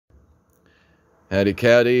Howdy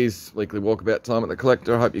cowdies, weekly walkabout time at the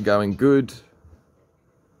collector. I hope you're going good.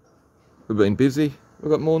 We've been busy.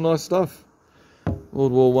 We've got more nice stuff.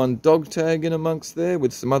 World War I dog tag in amongst there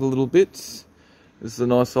with some other little bits. This is a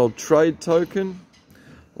nice old trade token.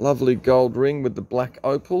 Lovely gold ring with the black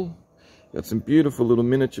opal. Got some beautiful little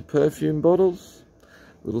miniature perfume bottles.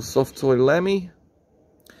 Little soft toy lammy.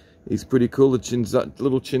 He's pretty cool. The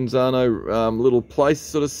little Cinzano little place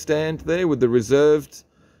sort of stand there with the reserved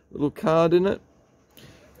little card in it.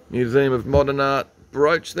 Museum of Modern Art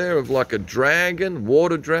brooch there of like a dragon,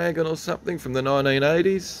 water dragon or something from the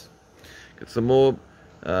 1980s. Got some more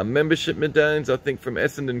membership medallions, I think from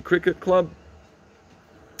Essendon Cricket Club.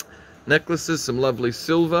 Necklaces, some lovely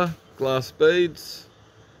silver, glass beads.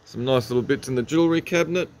 Some nice little bits in the jewellery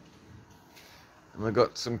cabinet. And we've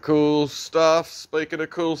got some cool stuff. Speaking of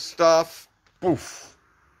cool stuff, poof,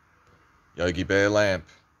 Yogi Bear lamp.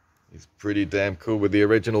 He's pretty damn cool with the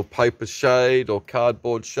original paper shade or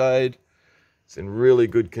cardboard shade. It's in really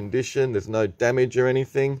good condition. There's no damage or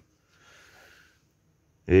anything.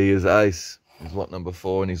 He is ace. He's lot number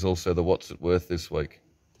 4 and he's also the What's It Worth this week.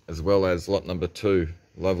 As well as lot number 2.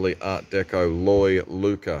 Lovely Art Deco Loy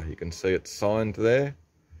Luca. You can see it signed there.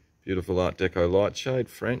 Beautiful Art Deco light shade,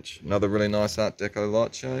 French. Another really nice Art Deco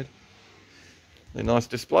light shade. A nice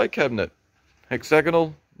display cabinet.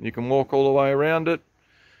 Hexagonal. You can walk all the way around it.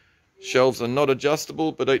 Shelves are not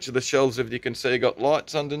adjustable, but each of the shelves, if you can see, got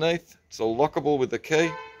lights underneath. It's all lockable with the key.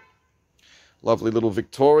 Lovely little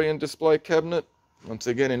Victorian display cabinet. Once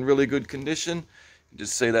again, in really good condition. You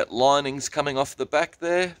just see that linings coming off the back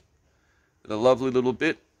there. With a lovely little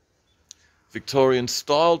bit. Victorian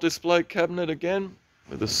style display cabinet again.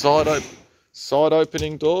 With the side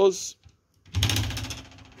opening doors.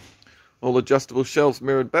 All adjustable shelves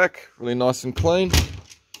mirrored back. Really nice and clean.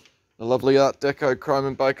 A lovely Art Deco chrome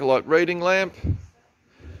and bakelite reading lamp.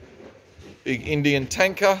 Big Indian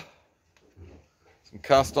tanker. Some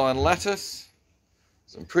cast iron lattice.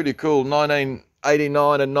 Some pretty cool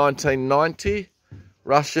 1989 and 1990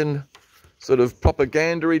 Russian sort of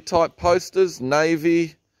propaganda-y type posters.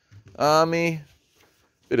 Navy, Army,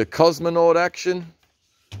 bit of cosmonaut action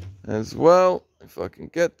as well, if I can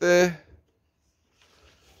get there.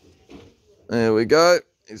 There we go.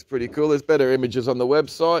 It's pretty cool. There's better images on the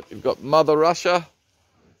website. You've got Mother Russia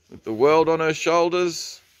with the world on her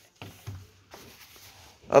shoulders.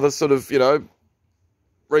 Other sort of,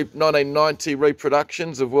 1990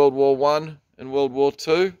 reproductions of World War I and World War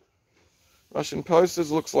II. Russian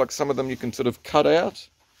posters. Looks like some of them you can sort of cut out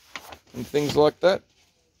and things like that.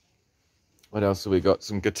 What else have we got?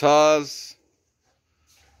 Some guitars.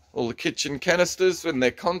 All the kitchen canisters and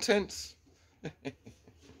their contents.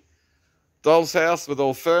 Doll's house with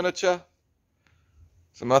all furniture.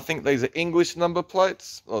 I think these are English number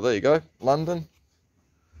plates. Oh, there you go. London.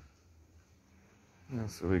 What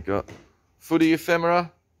else have we got? Footy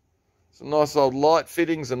ephemera. Some nice old light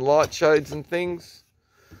fittings and light shades and things.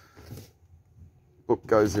 Book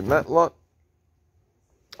goes in that lot.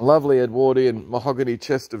 Lovely Edwardian mahogany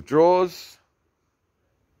chest of drawers.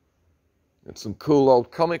 Got some cool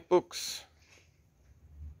old comic books.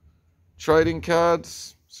 Trading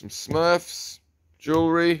cards. Some Smurfs,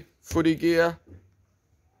 jewellery, footy gear.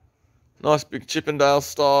 Nice big Chippendale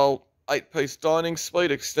style 8-piece dining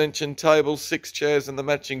suite, extension table, 6 chairs and the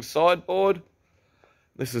matching sideboard.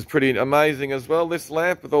 This is pretty amazing as well, this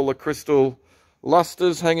lamp with all the crystal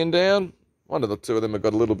lustres hanging down. One of the two of them have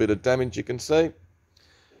got a little bit of damage, you can see.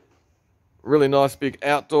 Really nice big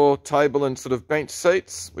outdoor table and sort of bench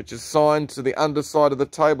seats, which is signed to the underside of the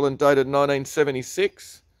table and dated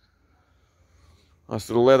 1976. Nice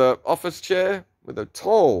little leather office chair with a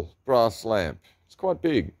tall brass lamp. It's quite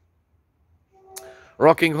big.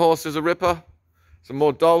 Rocking horse is a ripper. Some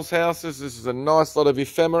more doll's houses. This is a nice lot of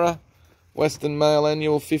ephemera. Western Mail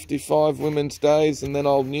Annual 55 Women's Days and then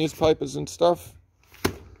old newspapers and stuff.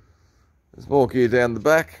 There's more gear down the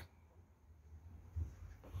back.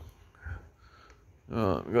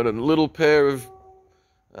 We've got a little pair of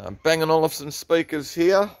Bang & Olufsen speakers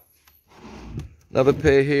here. Another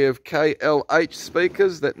pair here of KLH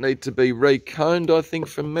speakers that need to be reconed, I think,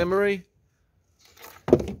 from memory.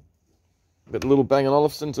 But little Bang &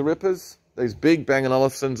 Olufsen's are rippers. These big Bang &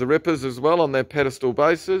 Olufsen's are rippers as well on their pedestal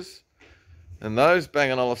bases. And those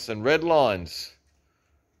Bang & Olufsen red lines.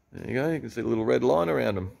 There you go, you can see a little red line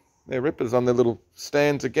around them. They're rippers on their little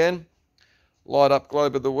stands again. Light up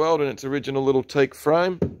globe of the world in its original little teak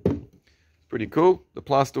frame. Pretty cool. The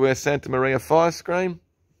Plasterware Santa Maria fire screen.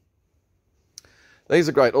 These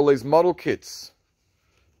are great, all these model kits.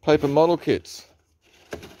 Paper model kits.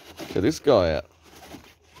 Check this guy out.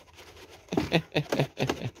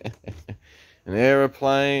 and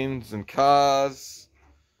aeroplanes and cars.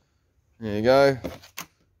 There you go.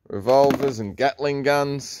 Revolvers and Gatling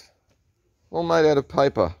guns. All made out of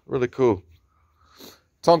paper. Really cool.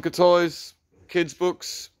 Tonka toys, kids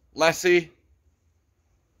books, Lassie.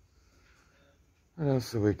 What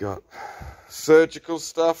else have we got? Surgical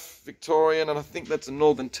stuff, Victorian, and I think that's a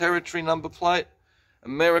Northern Territory number plate.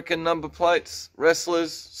 American number plates,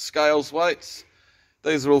 wrestlers, scales, weights.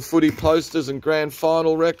 These are all footy posters and grand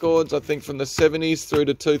final records, I think from the 70s through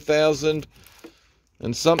to 2000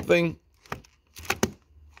 and something.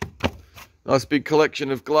 Nice big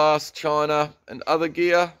collection of glass, china and other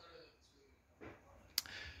gear.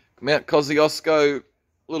 Mount Kosciuszko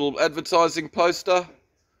little advertising poster.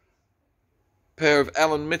 Pair of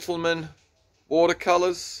Alan Mittelman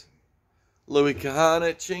watercolours. Louis Kahn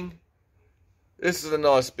etching. This is a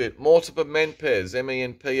nice bit. Mortimer Menpes,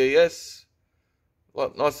 M-E-N-P-E-S.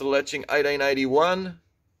 Nice little etching, 1881.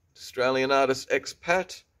 Australian artist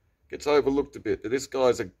expat. Gets overlooked a bit, but this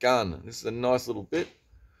guy's a gun. This is a nice little bit.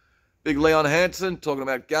 Big Leon Hansen, talking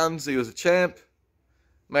about guns, he was a champ.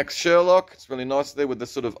 Max Sherlock, it's really nice there with the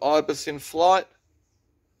sort of ibis in flight.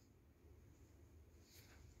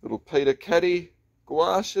 Little Peter Caddy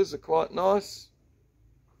gouaches are quite nice.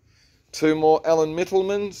 Two more Alan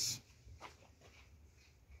Mittelmans.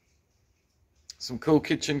 Some cool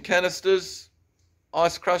kitchen canisters.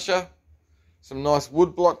 Ice crusher. Some nice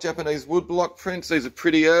woodblock, Japanese woodblock prints. These are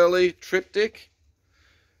pretty early, triptych.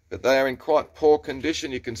 But they are in quite poor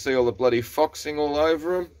condition. You can see all the bloody foxing all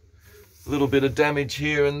over them. A little bit of damage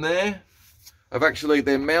here and there.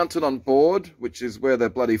 They're mounted on board, which is where the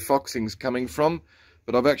bloody foxing's coming from.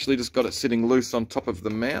 But I've actually just got it sitting loose on top of the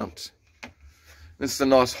mount. This is a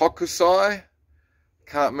nice hokusai.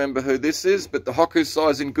 Can't remember who this is, but the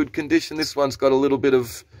hokusai is in good condition. This one's got a little bit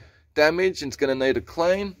of damage and it's going to need a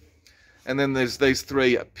clean. And then there's these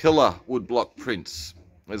three pillar woodblock prints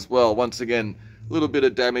as well. Once again, a little bit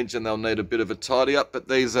of damage and they'll need a bit of a tidy up, but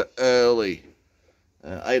these are early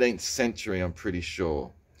 18th century, I'm pretty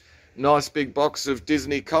sure. Nice big box of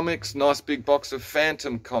Disney comics, nice big box of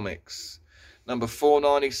Phantom comics, number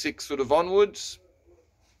 496 sort of onwards.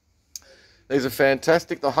 These are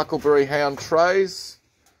fantastic, the Huckleberry Hound trays.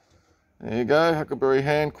 There you go, Huckleberry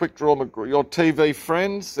Hound, quick draw your TV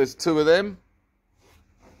friends, there's two of them.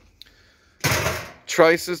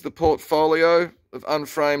 Traces, the portfolio of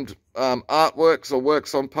unframed artworks or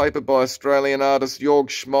works on paper by Australian artists Jorg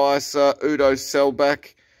Schmeisser, Udo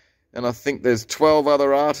Selbach, and I think there's 12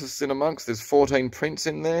 other artists in amongst. There's 14 prints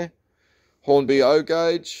in there. Hornby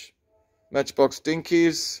O-Gauge, Matchbox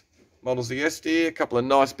Dinkies, models of yesteryear, a couple of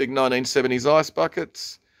nice big 1970s ice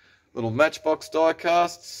buckets, little Matchbox die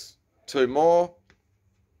casts, two more.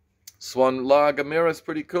 Swan Lager mirrors,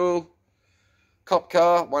 pretty cool. Cop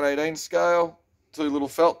car, 1/18 scale, two little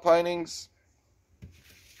felt paintings.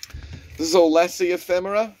 This is all Lassie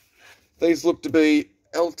ephemera. These look to be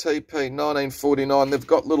LTP 1949. They've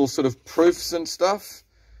got little sort of proofs and stuff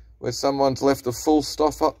where someone's left a full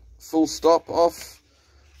stop off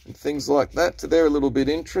and things like that. So they're a little bit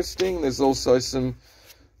interesting. There's also some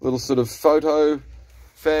little sort of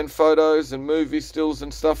fan photos and movie stills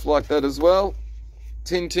and stuff like that as well.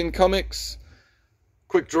 Tintin comics.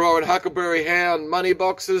 Quick draw and Huckleberry Hound money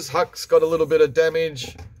boxes. Huck's got a little bit of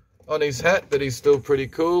damage on his hat, but he's still pretty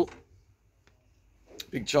cool.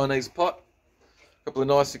 Big Chinese pot. A couple of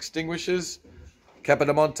nice extinguishers.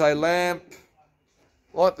 Capodimonte lamp.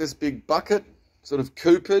 Like this big bucket, sort of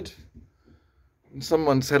coopered. And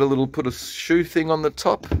someone's had put a shoe thing on the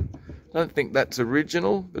top. I don't think that's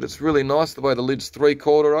original, but it's really nice the way the lid's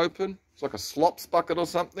 3/4 open. It's like a slops bucket or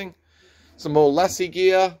something. Some more Lassie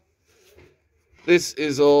gear. This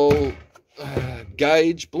is all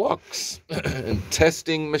gauge blocks and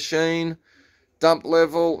testing machine, dump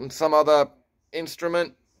level and some other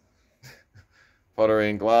instrument. Pottery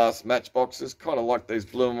and glass, matchboxes, kind of like these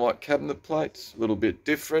blue and white cabinet plates, a little bit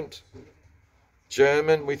different.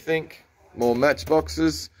 German, we think. More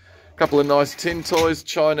matchboxes. A couple of nice tin toys,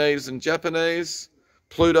 Chinese and Japanese.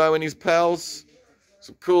 Pluto and his pals.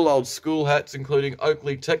 Some cool old school hats, including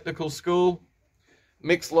Oakley Technical School.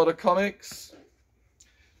 Mixed lot of comics.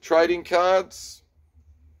 Trading cards.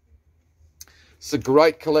 It's a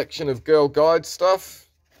great collection of Girl Guide stuff,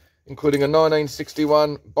 including a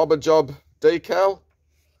 1961 Bobber Job decal.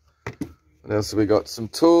 What else have we got? Some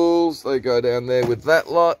tools. They go down there with that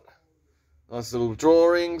lot. Nice little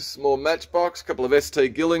drawings. More Matchbox. A couple of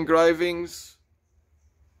ST Gill engravings.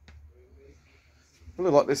 Really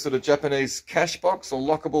like this sort of Japanese cash box or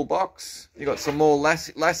lockable box. You got some more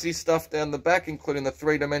Lassie stuff down the back, including the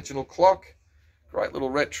 3-dimensional clock. Great little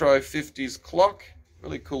retro 50s clock.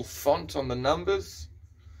 Really cool font on the numbers.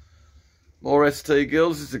 More ST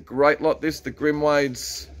gills. This is a great lot, this. The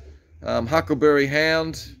Grimwade's Huckleberry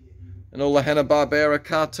Hound and all the Hanna-Barbera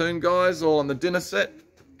cartoon guys, all on the dinner set.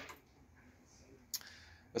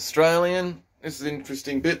 Australian. This is an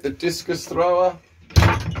interesting bit. The discus thrower.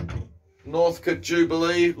 Northcote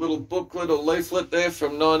Jubilee. Little booklet or leaflet there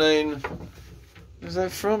from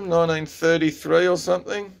 1933 or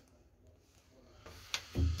something.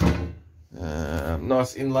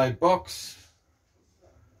 Nice inlaid box.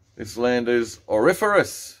 This land is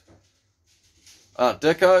auriferous. Art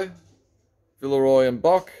Deco. Villeroy and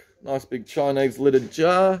Bock. Nice big Chinese lidded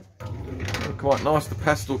jar. Quite nice, the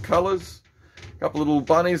pastel colours. Couple of little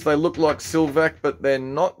bunnies. They look like Silvac, but they're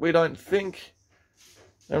not, we don't think.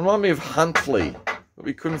 They remind me of Huntley. But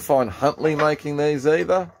we couldn't find Huntley making these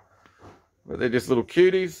either. But they're just little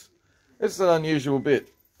cuties. This is an unusual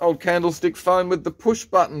bit. Old candlestick phone with the push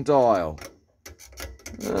button dial.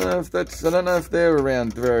 I don't know if they're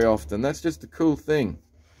around very often. That's just a cool thing.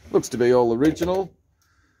 Looks to be all original.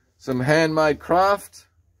 Some handmade craft.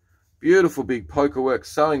 Beautiful big pokerwork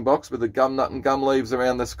sewing box with the gum nut and gum leaves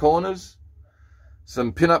around the corners.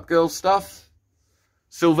 Some pin-up girl stuff.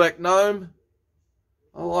 Silvac gnome.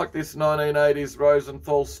 I like this 1980s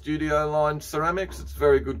Rosenthal studio line ceramics. It's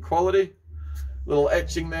very good quality. Little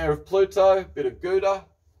etching there of Pluto. Bit of Gouda.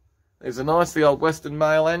 These are nice, the old Western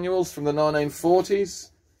Mail annuals from the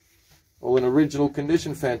 1940s. All in original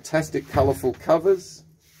condition. Fantastic colourful covers.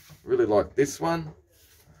 Really like this one.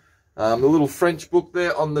 The little French book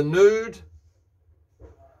there on the nude.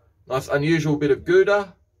 Nice unusual bit of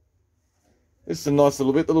Gouda. This is a nice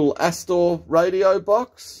little bit. The little Astor radio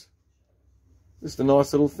box. Just a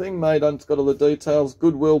nice little thing made. It's got all the details.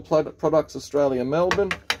 Goodwill Products Australia,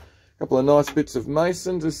 Melbourne. A couple of nice bits of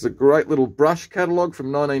masons. This is a great little brush catalogue from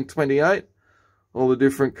 1928. All the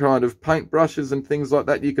different kind of paint brushes and things like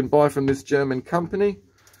that you can buy from this German company.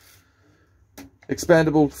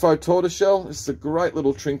 Expandable faux tortoiseshell. This is a great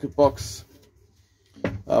little trinket box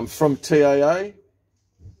from TAA.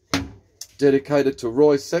 Dedicated to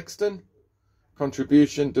Roy Sexton.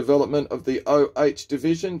 Contribution development of the OH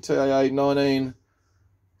division. TAA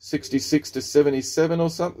 1966 to 77 or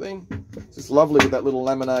something. It's just lovely with that little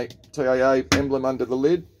laminate TAA emblem under the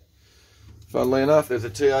lid. Funnily enough, there's a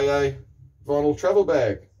TAA vinyl travel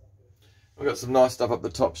bag. We've got some nice stuff up the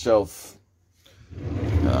top shelf.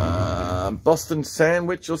 Boston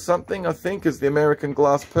Sandwich or something, I think, is the American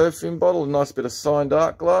Glass perfume bottle. A nice bit of signed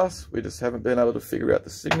art glass. We just haven't been able to figure out the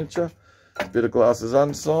signature. A bit of glass is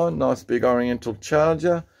unsigned. Nice big Oriental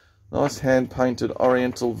charger. Nice hand-painted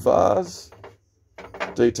Oriental vase.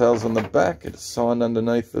 Details on the back. It's signed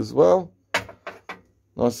underneath as well.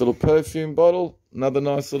 Nice little perfume bottle. Another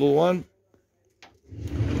nice little one.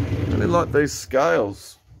 Really like these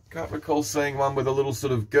scales. Can't recall seeing one with a little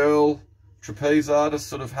sort of girl trapeze artist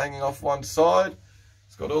sort of hanging off one side.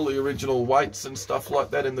 It's got all the original weights and stuff like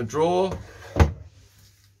that in the drawer.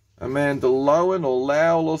 Amanda Lowen or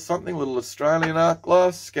Lowell or something, little Australian art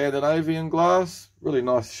glass, Scandinavian glass. Really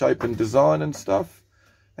nice shape and design and stuff.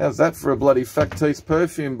 How's that for a bloody Factice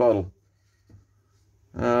perfume bottle?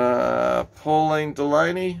 Pauline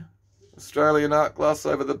Delaney, Australian art glass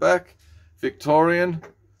over the back. Victorian.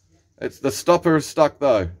 It's the stopper is stuck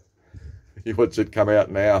though. You watch it come out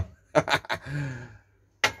now.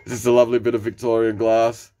 This is a lovely bit of Victorian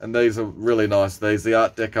glass, and these are really nice. These, the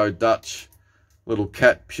Art Deco Dutch little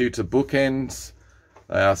cat pewter bookends.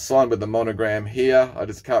 They are signed with the monogram here. I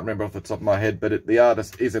just can't remember off the top of my head, but the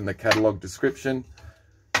artist is in the catalogue description.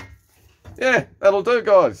 Yeah, that'll do,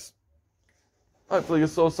 guys. Hopefully you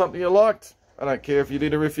saw something you liked. I don't care if you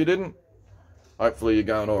did or if you didn't. Hopefully you're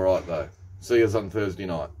going all right though. See you on Thursday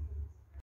night.